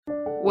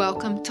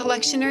Welcome to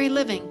Lectionary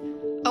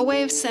Living, a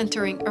way of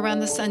centering around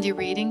the Sunday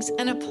readings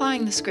and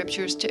applying the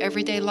scriptures to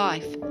everyday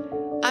life.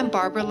 I'm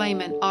Barbara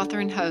Lehman,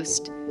 author and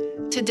host.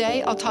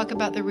 Today I'll talk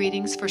about the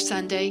readings for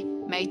Sunday,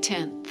 May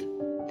 10th.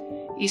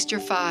 Easter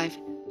 5,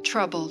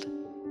 Troubled.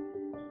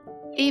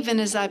 Even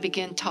as I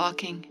begin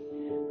talking,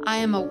 I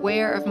am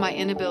aware of my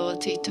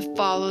inability to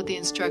follow the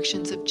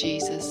instructions of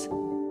Jesus.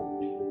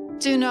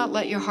 Do not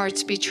let your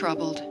hearts be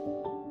troubled.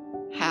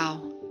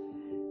 How?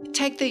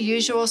 Take the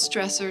usual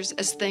stressors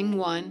as thing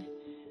one,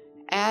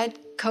 add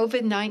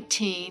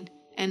COVID-19,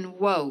 and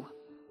whoa,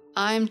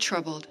 I'm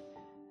troubled,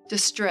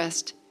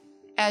 distressed,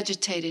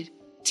 agitated,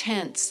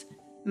 tense,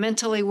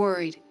 mentally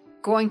worried,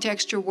 going to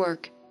extra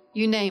work,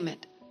 you name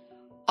it.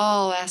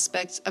 All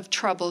aspects of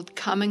troubled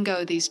come and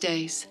go these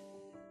days.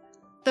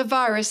 The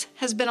virus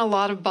has been a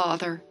lot of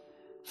bother,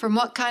 from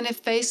what kind of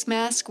face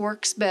mask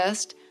works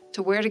best,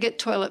 to where to get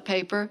toilet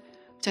paper,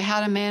 to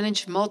how to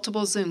manage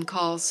multiple Zoom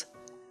calls.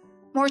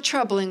 More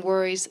troubling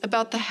worries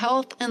about the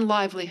health and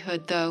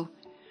livelihood, though,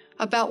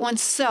 about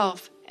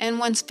oneself and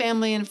one's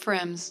family and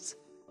friends,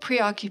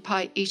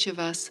 preoccupy each of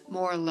us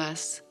more or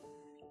less.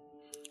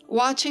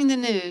 Watching the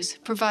news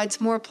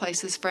provides more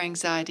places for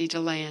anxiety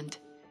to land.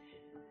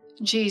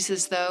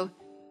 Jesus, though,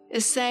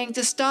 is saying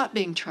to stop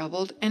being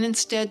troubled and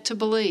instead to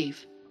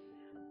believe.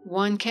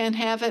 One can't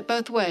have it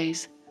both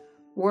ways.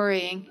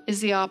 Worrying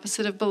is the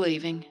opposite of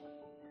believing.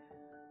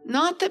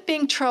 Not that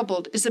being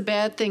troubled is a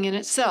bad thing in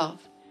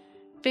itself.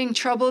 Being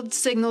troubled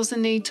signals a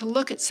need to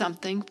look at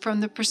something from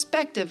the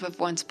perspective of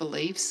one's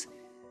beliefs,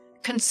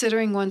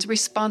 considering one's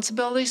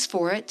responsibilities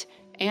for it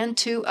and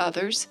to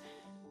others,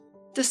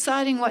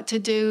 deciding what to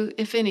do,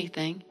 if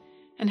anything,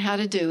 and how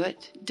to do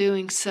it,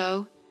 doing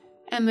so,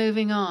 and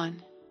moving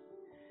on.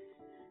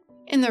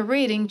 In the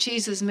reading,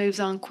 Jesus moves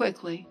on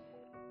quickly,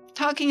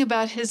 talking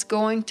about his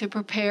going to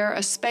prepare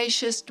a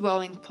spacious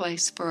dwelling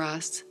place for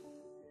us.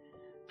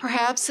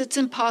 Perhaps it's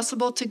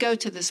impossible to go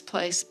to this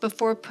place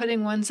before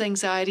putting one's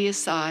anxiety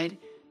aside,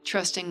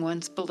 trusting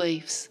one's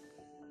beliefs.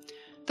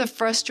 The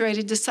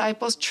frustrated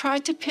disciples try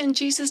to pin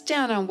Jesus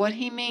down on what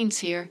he means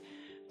here,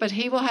 but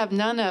he will have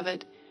none of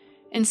it,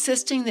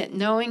 insisting that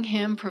knowing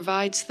him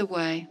provides the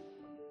way.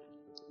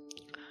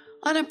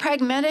 On a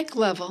pragmatic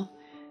level,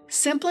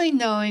 simply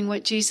knowing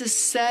what Jesus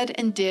said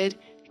and did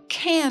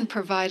can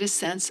provide a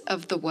sense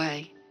of the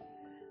way.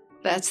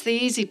 That's the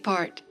easy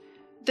part.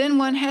 Then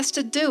one has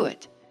to do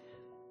it,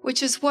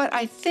 which is what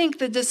I think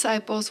the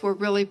disciples were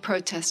really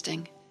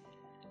protesting.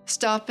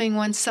 Stopping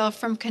oneself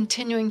from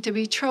continuing to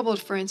be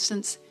troubled, for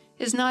instance,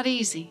 is not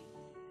easy.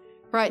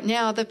 Right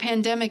now, the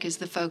pandemic is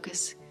the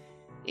focus.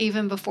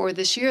 Even before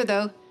this year,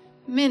 though,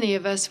 many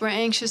of us were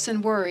anxious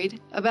and worried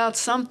about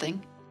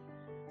something.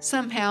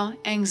 Somehow,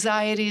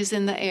 anxiety is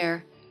in the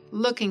air,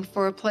 looking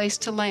for a place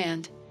to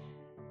land.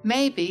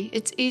 Maybe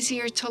it's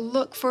easier to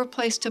look for a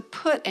place to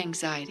put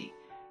anxiety,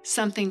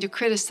 something to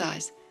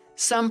criticize,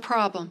 some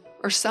problem,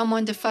 or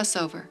someone to fuss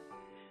over,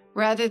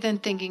 rather than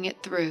thinking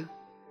it through.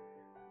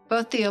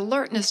 Both the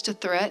alertness to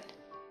threat,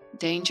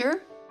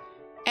 danger,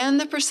 and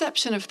the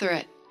perception of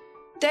threat,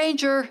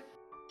 danger,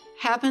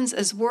 happens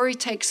as worry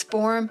takes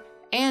form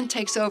and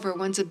takes over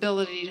one's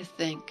ability to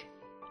think.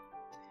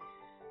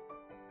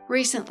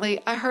 Recently,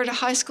 I heard a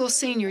high school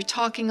senior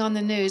talking on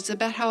the news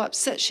about how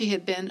upset she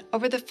had been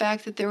over the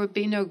fact that there would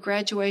be no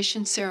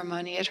graduation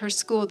ceremony at her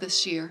school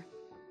this year.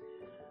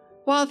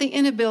 While the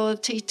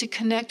inability to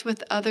connect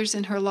with others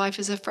in her life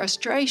is a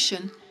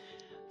frustration,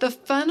 the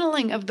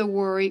funneling of the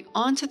worry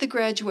onto the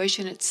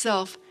graduation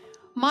itself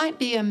might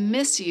be a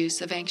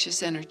misuse of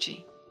anxious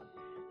energy.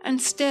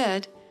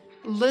 Instead,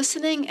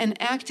 listening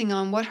and acting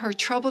on what her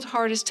troubled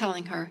heart is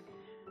telling her,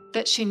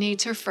 that she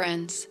needs her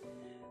friends,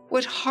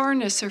 would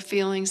harness her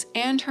feelings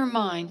and her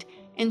mind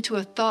into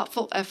a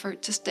thoughtful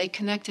effort to stay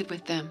connected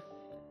with them.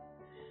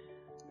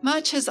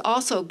 Much has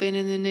also been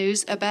in the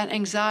news about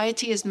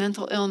anxiety as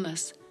mental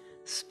illness,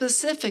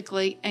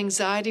 specifically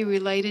anxiety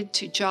related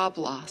to job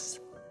loss.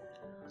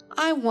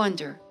 I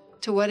wonder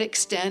to what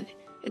extent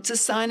it's a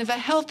sign of a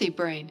healthy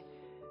brain,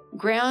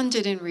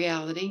 grounded in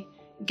reality,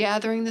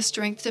 gathering the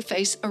strength to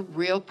face a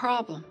real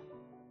problem.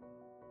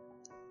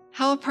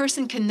 How a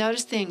person can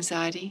notice the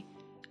anxiety,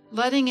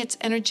 letting its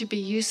energy be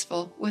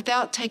useful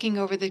without taking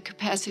over the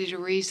capacity to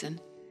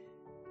reason,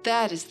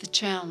 that is the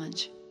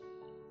challenge.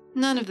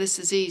 None of this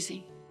is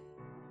easy.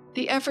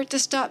 The effort to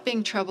stop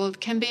being troubled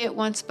can be at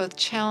once both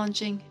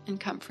challenging and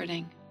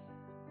comforting.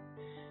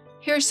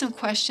 Here are some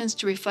questions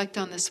to reflect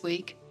on this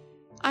week.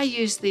 I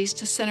use these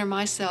to center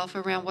myself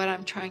around what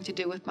I'm trying to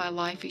do with my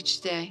life each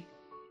day.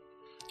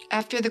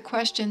 After the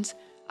questions,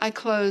 I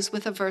close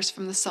with a verse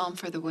from the Psalm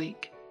for the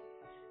week.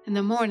 In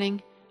the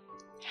morning,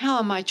 how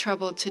am I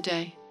troubled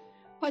today?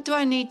 What do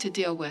I need to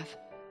deal with?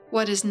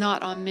 What is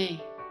not on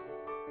me?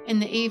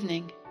 In the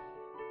evening,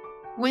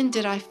 when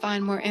did I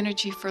find more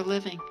energy for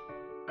living?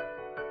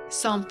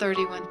 Psalm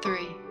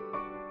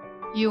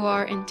 31:3. You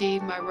are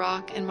indeed my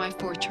rock and my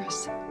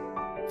fortress.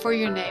 For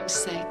your name's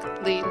sake,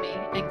 lead me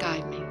and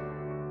guide me.